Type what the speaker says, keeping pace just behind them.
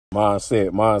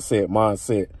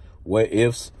Mindset. What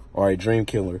ifs are a dream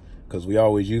killer, because we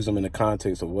always use them in the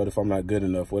context of what if I'm not good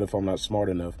enough? What if I'm not smart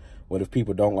enough? What if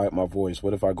people don't like my voice?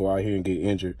 What if I go out here and get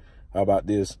injured? How about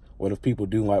this? What if people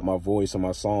do like my voice and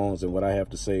my songs and what I have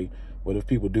to say? What if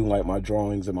people do like my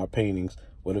drawings and my paintings?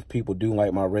 What if people do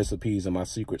like my recipes and my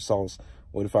secret sauce?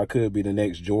 What if I could be the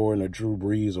next Jordan or Drew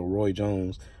Brees or Roy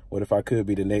Jones? What if I could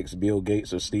be the next Bill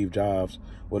Gates or Steve Jobs?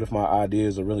 What if my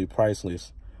ideas are really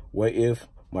priceless? What if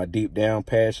my deep down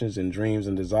passions and dreams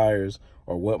and desires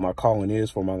are what my calling is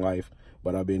for my life,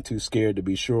 but I've been too scared to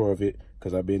be sure of it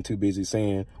because I've been too busy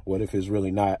saying, what if it's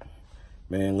really not?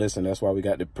 Man, listen, that's why we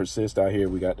got to persist out here.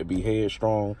 We got to be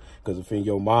headstrong, because if in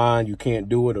your mind you can't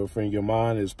do it, or if in your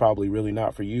mind it's probably really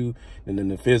not for you, then in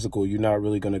the physical, you're not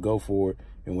really going to go for it.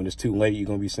 And when it's too late, you're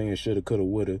going to be saying shoulda, coulda,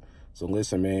 woulda. So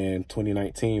listen, man,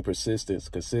 2019, persistence,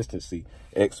 consistency,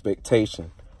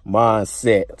 expectation,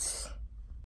 mindsets.